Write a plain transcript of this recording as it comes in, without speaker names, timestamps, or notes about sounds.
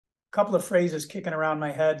couple of phrases kicking around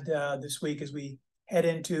my head this week as we head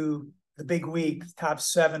into the big week, top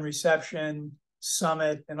 7 reception,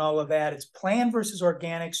 summit, and all of that. It's planned versus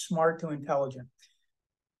organic, smart to intelligent.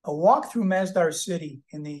 A walk through Masdar City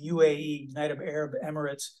in the UAE, United Arab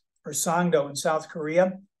Emirates, or Songdo in South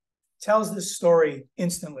Korea tells this story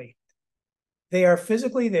instantly. They are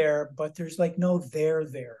physically there, but there's like no there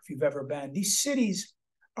there if you've ever been. These cities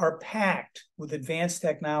are packed with advanced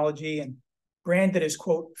technology and branded as,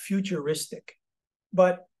 quote, futuristic.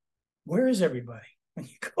 But where is everybody when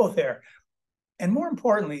you go there? And more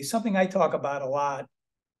importantly, something I talk about a lot,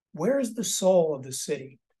 where is the soul of the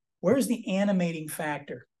city? Where is the animating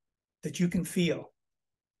factor that you can feel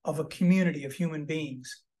of a community of human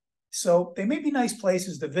beings? So they may be nice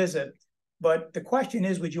places to visit, but the question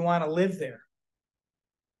is, would you want to live there?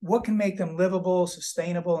 What can make them livable,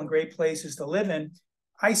 sustainable, and great places to live in?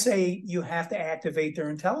 I say you have to activate their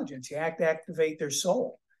intelligence. You have to activate their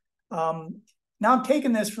soul. Now I'm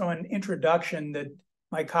taking this from an introduction that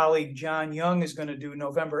my colleague John Young is going to do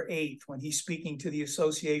November 8th when he's speaking to the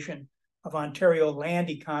Association of Ontario Land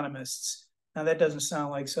Economists. Now that doesn't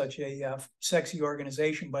sound like such a sexy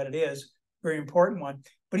organization, but it is a very important one.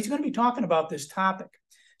 But he's going to be talking about this topic.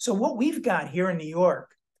 So what we've got here in New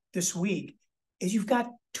York this week is you've got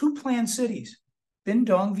 2 planned cities, Binh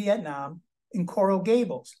Duong, Vietnam, and Coral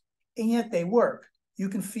Gables, and yet they work. You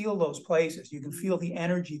can feel those places. You can feel the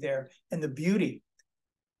energy there and the beauty.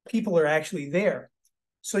 People are actually there.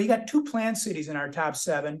 So you got 2 planned cities in our top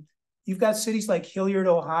 7. You've got cities like Hilliard,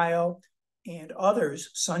 Ohio, and others,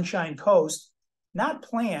 Sunshine Coast, not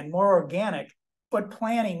planned, more organic, but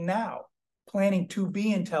planning now, planning to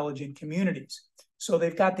be intelligent communities. So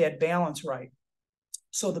they've got that balance right.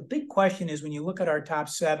 So the big question is, when you look at our top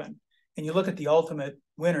 7 and you look at the ultimate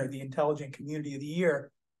winner, the Intelligent Community of the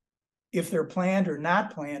Year, if they're planned or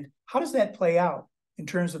not planned, how does that play out in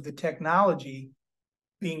terms of the technology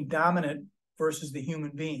being dominant versus the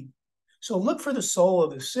human being? So look for the soul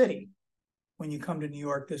of the city when you come to New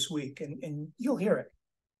York this week, and you'll hear it.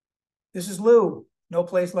 This is Lou, no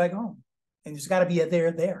place like home. And there's got to be a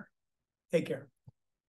there there. Take care.